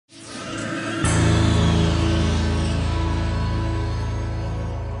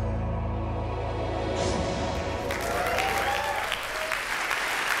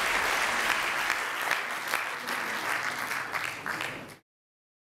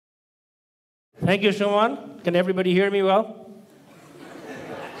Thank you, Shuman. Can everybody hear me well?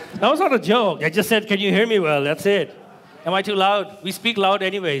 That was not a joke. I just said, can you hear me well? That's it. Am I too loud? We speak loud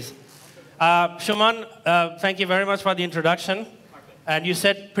anyways. Shuman, thank you very much for the introduction. And you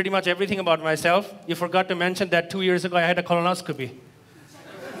said pretty much everything about myself. You forgot to mention that 2 years ago I had a colonoscopy.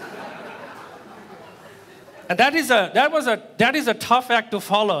 And that is a tough act to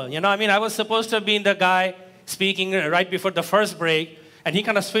follow. You know, I mean, I was supposed to have been the guy speaking right before the first break, and he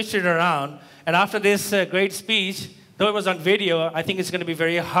kind of switched it around. And after this great speech, though it was on video, I think it's going to be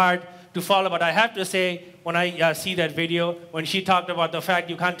very hard to follow. But I have to say, when I see that video, when she talked about the fact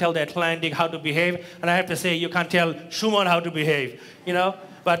you can't tell the Atlantic how to behave, and I have to say you can't tell Shuman how to behave, you know.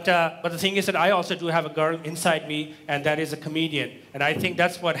 But the thing is that I also do have a girl inside me, and that is a comedian. And I think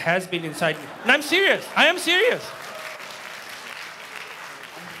that's what has been inside me. And I'm serious. I am serious.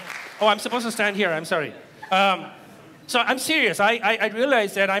 Oh, I'm supposed to stand here. I'm sorry. So I'm serious. I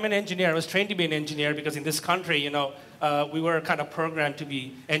realized that I'm an engineer. I was trained to be an engineer because in this country, you know, we were kind of programmed to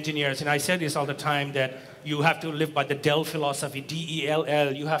be engineers. And I say this all the time, that you have to live by the Dell philosophy,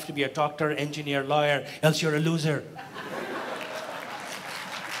 D-E-L-L. You have to be a doctor, engineer, lawyer, else you're a loser.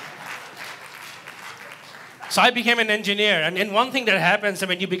 So I became an engineer. And one thing that happens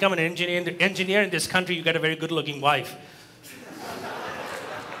when you become an engineer in this country, you get a very good-looking wife.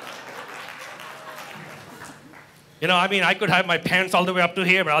 You know, I mean, I could have my pants all the way up to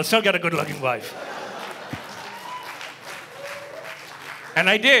here, but I'll still get a good-looking wife. And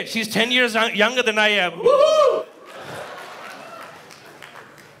I did. She's 10 years younger than I am. Woo!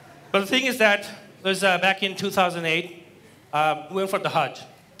 But the thing is that it was back in 2008, we went for the Hajj.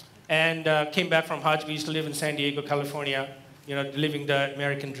 And came back from Hajj. We used to live in San Diego, California, you know, living the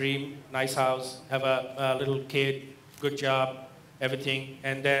American dream, nice house, have a little kid, good job, everything.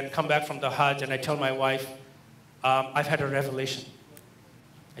 And then come back from the Hajj, and I tell my wife, I've had a revelation.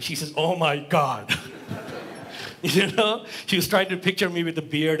 And she says, oh my God. You know, she was trying to picture me with the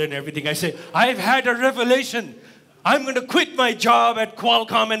beard and everything. I say, I've had a revelation. I'm going to quit my job at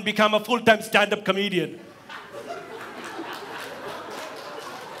Qualcomm and become a full-time stand-up comedian.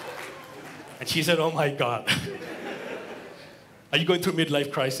 And she said, oh my God. Are you going through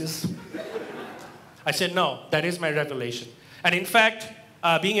midlife crisis? I said, no, that is my revelation. And in fact,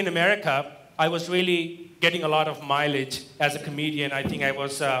 being in America, I was really getting a lot of mileage as a comedian. I think I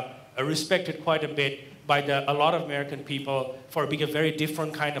was respected quite a bit by a lot of American people for being a very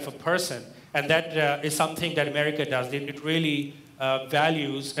different kind of a person. And that is something that America does. It really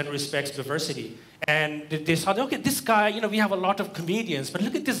values and respects diversity. And they thought, okay, this guy, you know, we have a lot of comedians, but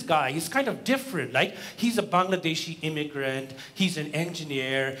look at this guy. He's kind of different. Like, he's a Bangladeshi immigrant. He's an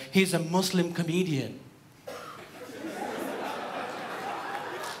engineer. He's a Muslim comedian.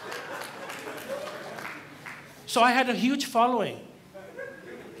 So I had a huge following.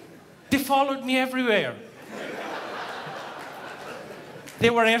 They followed me everywhere. They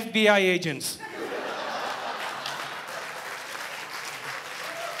were FBI agents.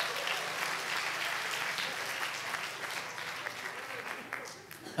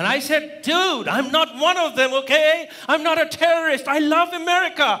 And I said, dude, I'm not one of them, okay? I'm not a terrorist. I love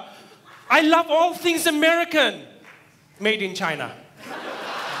America. I love all things American. Made in China.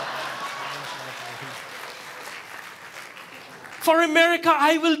 For America,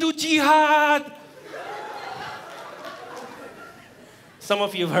 I will do jihad. Some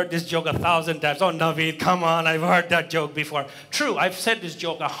of you have heard this joke 1,000 times. Oh, Naveed, come on, I've heard that joke before. True, I've said this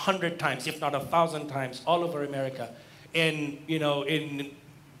joke 100 times, if not 1,000 times, all over America. In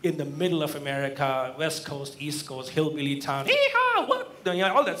the middle of America, West Coast, East Coast, hillbilly town, hee-haw, what? You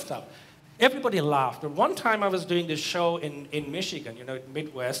know, all that stuff. Everybody laughed. But one time I was doing this show in Michigan, you know,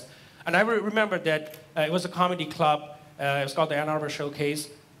 Midwest, and I remember that it was a comedy club. It was called the Ann Arbor Showcase.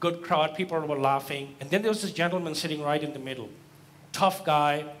 Good crowd, people were laughing. And then there was this gentleman sitting right in the middle. Tough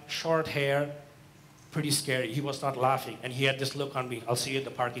guy, short hair, pretty scary. He was not laughing, and he had this look on me. I'll see you in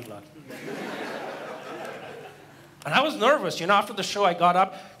the parking lot. And I was nervous. You know, after the show, I got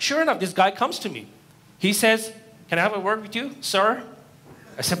up. Sure enough, this guy comes to me. He says, can I have a word with you, sir?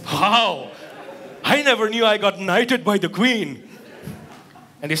 I said, wow, I never knew I got knighted by the Queen.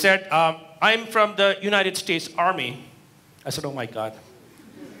 And he said, I'm from the United States Army. I said, oh my God.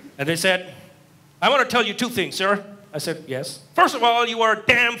 And they said, I want to tell you two things, sir. I said, yes. First of all, you were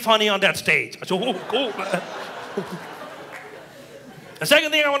damn funny on that stage. I said, oh, cool. The second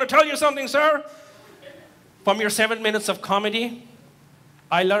thing, I want to tell you something, sir. From your 7 minutes of comedy,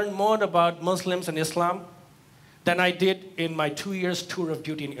 I learned more about Muslims and Islam than I did in my 2 years tour of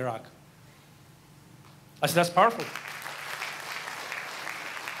duty in Iraq. I said, that's powerful.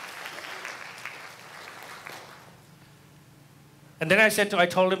 And then I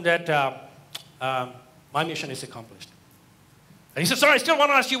told him that my mission is accomplished. And he said, sir, I still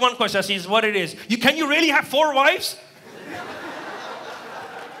want to ask you one question. I said, what it is. Can you really have 4 wives?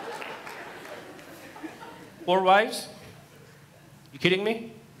 4 wives? You kidding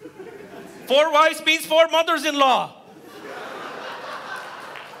me? 4 wives means 4 mothers-in-law.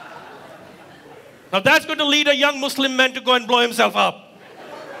 Now that's going to lead a young Muslim man to go and blow himself up.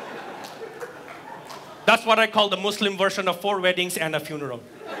 That's what I call the Muslim version of 4 weddings and a funeral.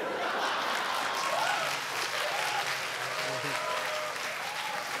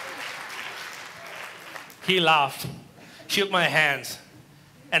 He laughed, shook my hands,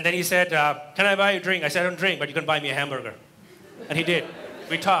 and then he said, can I buy you a drink? I said, I don't drink, but you can buy me a hamburger. And he did.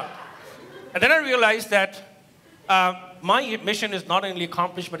 We talked. And then I realized that my mission is not only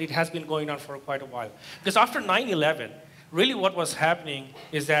accomplished, but it has been going on for quite a while. Because after 9/11, really what was happening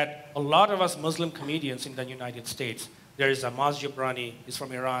is that a lot of us Muslim comedians in the United States, there's Maz Jobrani, he's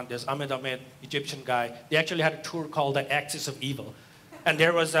from Iran, there's Ahmed Ahmed, Egyptian guy, they actually had a tour called The Axis of Evil. And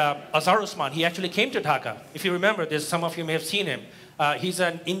there was Azhar Usman, he actually came to Dhaka. If you remember, some of you may have seen him. He's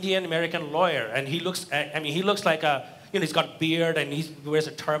an Indian-American lawyer, and he looks like a, he's got beard, and he wears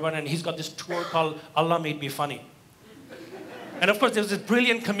a turban, and he's got this tour called Allah Made Me Funny. And of course, there was this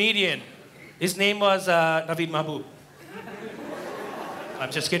brilliant comedian. His name was Naveed Mahbub.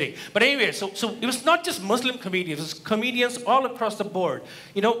 I'm just kidding. But anyway, so it was not just Muslim comedians, it was comedians all across the board.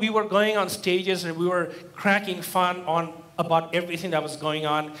 We were going on stages and we were cracking fun about everything that was going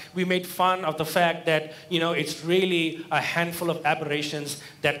on. We made fun of the fact that, it's really a handful of aberrations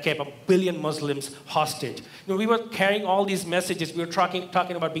that kept 1 billion Muslims hostage. We were carrying all these messages. We were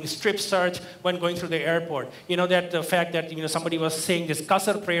talking about being strip searched when going through the airport. That the fact that, somebody was saying these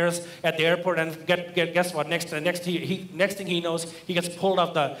qasr prayers at the airport, and guess what? Next thing he knows, he gets pulled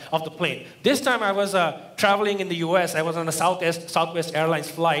off the plane. This time I was traveling in the US. I was on a Southwest Airlines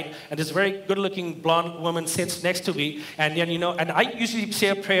flight, and this very good-looking blonde woman sits next to me, and then, and I usually say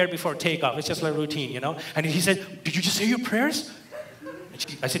a prayer before takeoff. It's just like routine, And he said, did you just say your prayers?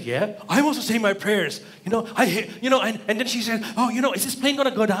 I said, yeah. I'm also saying my prayers. And then she said, oh, is this plane going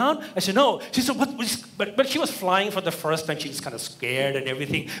to go down? I said, no. She said, but she was flying for the first time. She was kind of scared and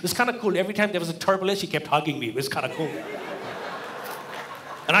everything. It was kind of cool. Every time there was a turbulence, she kept hugging me. It was kind of cool.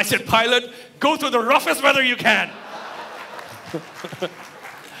 And I said, pilot, go through the roughest weather you can.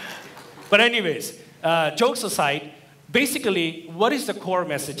 But anyways, jokes aside, basically, what is the core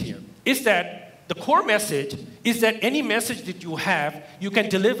message here? The core message is that any message that you have, you can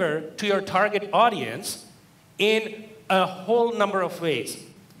deliver to your target audience in a whole number of ways.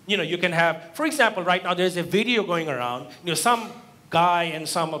 You can have, for example, right now there's a video going around. Some guy in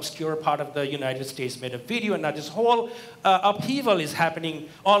some obscure part of the United States made a video, and now this whole upheaval is happening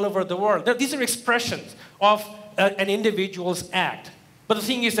all over the world. These are expressions of an individual's act. But the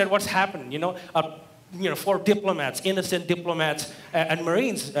thing is that what's happened, 4 diplomats, innocent diplomats and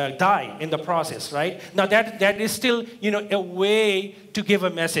Marines die in the process, right? Now that is still, a way to give a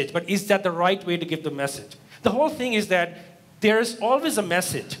message, but is that the right way to give the message? The whole thing is that there's always a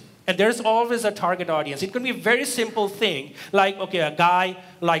message, and there's always a target audience. It can be a very simple thing, like, okay, a guy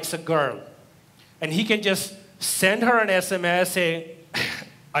likes a girl, and he can just send her an SMS, say,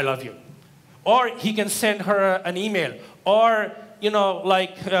 I love you. Or he can send her an email, or,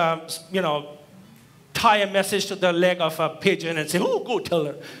 tie a message to the leg of a pigeon and say, oh, go tell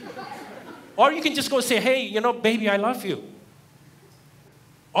her. Or you can just go say, hey, baby, I love you.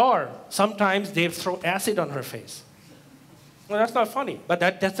 Or sometimes they throw acid on her face. Well, that's not funny, but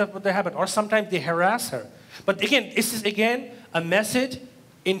that's what they happen. Or sometimes they harass her. But again, this is, a message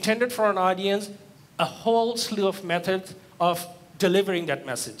intended for an audience, a whole slew of methods of delivering that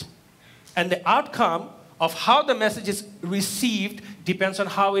message. And the outcome of how the message is received depends on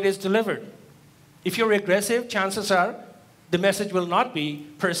how it is delivered. If you're aggressive, chances are the message will not be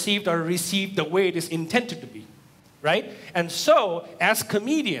perceived or received the way it is intended to be, right? And so, as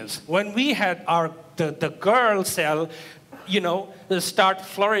comedians, when we had the girl cell, start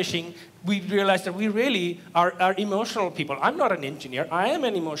flourishing, we realized that we really are emotional people. I'm not an engineer. I am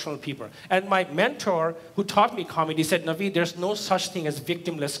an emotional people. And my mentor, who taught me comedy, said, Naveed, there's no such thing as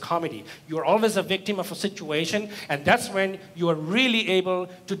victimless comedy. You're always a victim of a situation, and that's when you are really able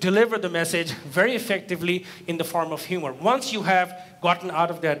to deliver the message very effectively in the form of humor, once you have gotten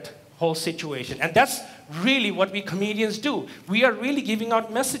out of that whole situation. And that's really what we comedians do. We are really giving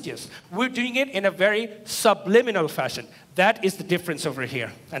out messages. We're doing it in a very subliminal fashion. That is the difference over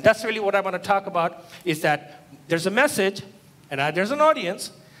here. And that's really what I want to talk about, is that there's a message, and there's an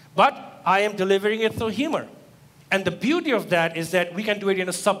audience, but I am delivering it through humor. And the beauty of that is that we can do it in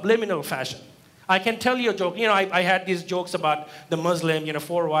a subliminal fashion. I can tell you a joke. You know, I had these jokes about the Muslim, you know,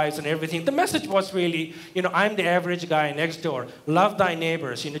 4 wives and everything. The message was really, you know, I'm the average guy next door. Love thy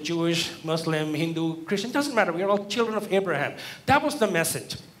neighbors, you know, Jewish, Muslim, Hindu, Christian, doesn't matter. We are all children of Abraham. That was the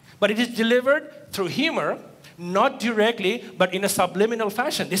message. But it is delivered through humor, not directly, but in a subliminal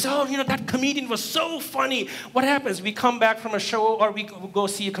fashion. They say, oh, you know, that comedian was so funny. What happens? We come back from a show or we go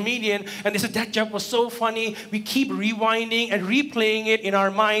see a comedian and they say, that joke was so funny. We keep rewinding and replaying it in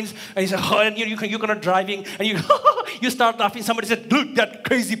our minds. And you say, oh, and you're going to driving and you, you start laughing. Somebody said, look, that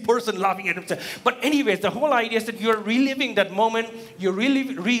crazy person laughing at himself. But anyways, the whole idea is that you're reliving that moment. You're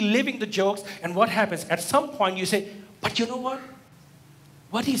reliving the jokes. And what happens? At some point you say, but you know what?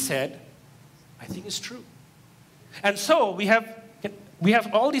 What he said, I think is true. And so we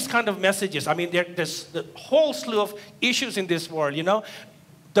have all these kind of messages. I mean, there's the whole slew of issues in this world, you know.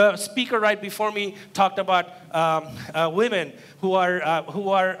 The speaker right before me talked about women who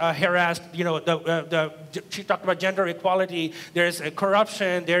are harassed. You know, she talked about gender equality. There is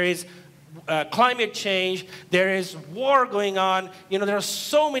corruption. There is climate change. There is war going on. You know, there are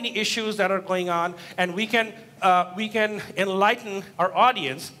so many issues that are going on, and we can enlighten our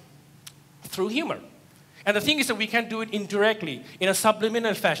audience through humor. And the thing is that we can do it indirectly, in a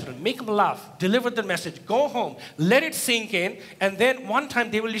subliminal fashion. Make them laugh, deliver the message, go home, let it sink in, and then one time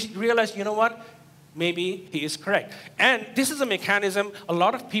they will realize, you know what, maybe he is correct. And this is a mechanism a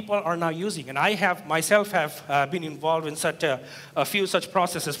lot of people are now using, and I myself have been involved in a few such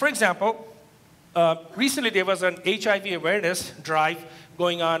processes. For example, recently there was an HIV awareness drive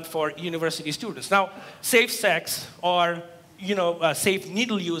going on for university students. Now, safe sex or safe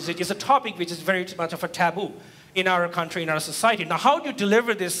needle usage is a topic which is very much of a taboo in our country, in our society. Now, how do you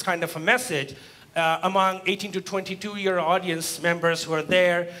deliver this kind of a message among 18 to 22-year audience members who are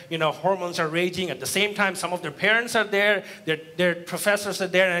there? You know, hormones are raging. At the same time, some of their parents are there, their professors are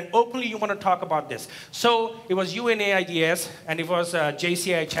there, and openly you want to talk about this. So it was UNAIDS, and it was a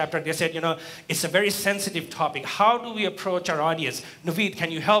JCI chapter. They said, you know, it's a very sensitive topic. How do we approach our audience? Naveed,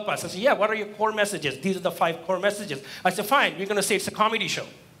 can you help us? I said, yeah, what are your core messages? These are the 5 core messages. I said, fine, we're going to say it's a comedy show.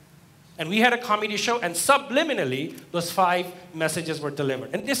 And we had a comedy show, and subliminally, those 5 messages were delivered.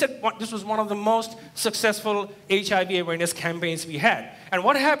 And they said this was one of the most successful HIV awareness campaigns we had. And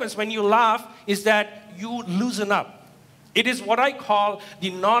what happens when you laugh is that you loosen up. It is what I call the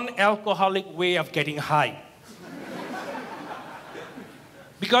non-alcoholic way of getting high.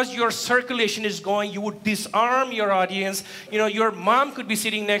 Because your circulation is going, you would disarm your audience. You know, your mom could be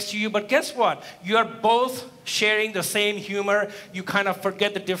sitting next to you, but guess what? You are both sharing the same humor. You kind of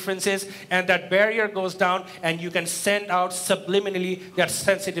forget the differences, and that barrier goes down, and you can send out subliminally that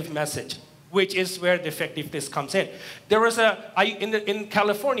sensitive message, which is where the effectiveness comes in. There was in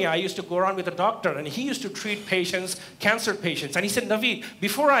California, I used to go around with a doctor, and he used to treat patients, cancer patients. And he said, Naveed,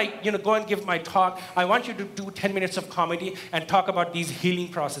 before I go and give my talk, I want you to do 10 minutes of comedy and talk about these healing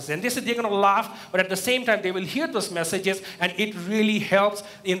processes. And they said they're going to laugh, but at the same time, they will hear those messages, and it really helps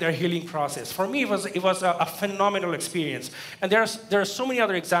in their healing process. For me, it was a phenomenal experience. And there are so many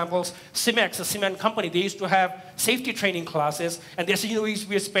other examples. Cimex, a cement company, they used to have safety training classes, and they said,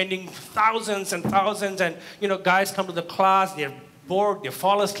 we're spending thousands and thousands, and guys come to the class, they're bored, they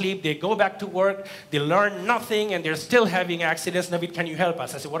fall asleep, they go back to work, they learn nothing, and they're still having accidents. Naveed, can you help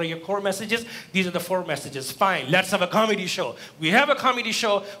us? I said, what are your core messages? These are the 4 messages. Fine, let's have a comedy show. We have a comedy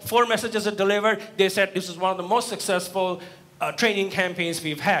show, 4 messages are delivered. They said this is one of the most successful training campaigns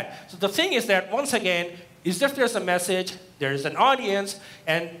we've had. So the thing is that, once again, is if there's a message, there's an audience,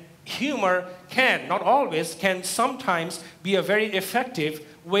 and humor not always, can sometimes be a very effective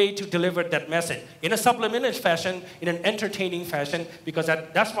way to deliver that message in a subliminal fashion, in an entertaining fashion, because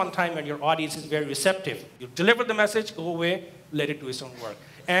that's one time when your audience is very receptive. You deliver the message, go away, let it do its own work.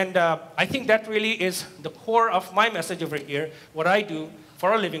 And I think that really is the core of my message over here, what I do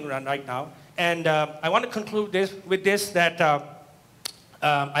for a living right now. And I want to conclude with this, that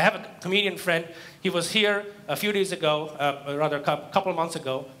I have a comedian friend. He was here a few days ago, rather a couple of months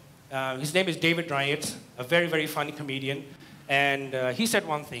ago. His name is David Ryan, a very, very funny comedian. And he said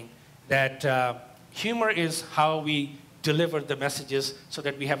one thing, that humor is how we deliver the messages so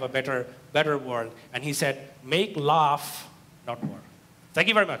that we have a better world. And he said, make laugh, not war. Thank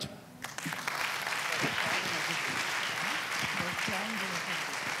you very much.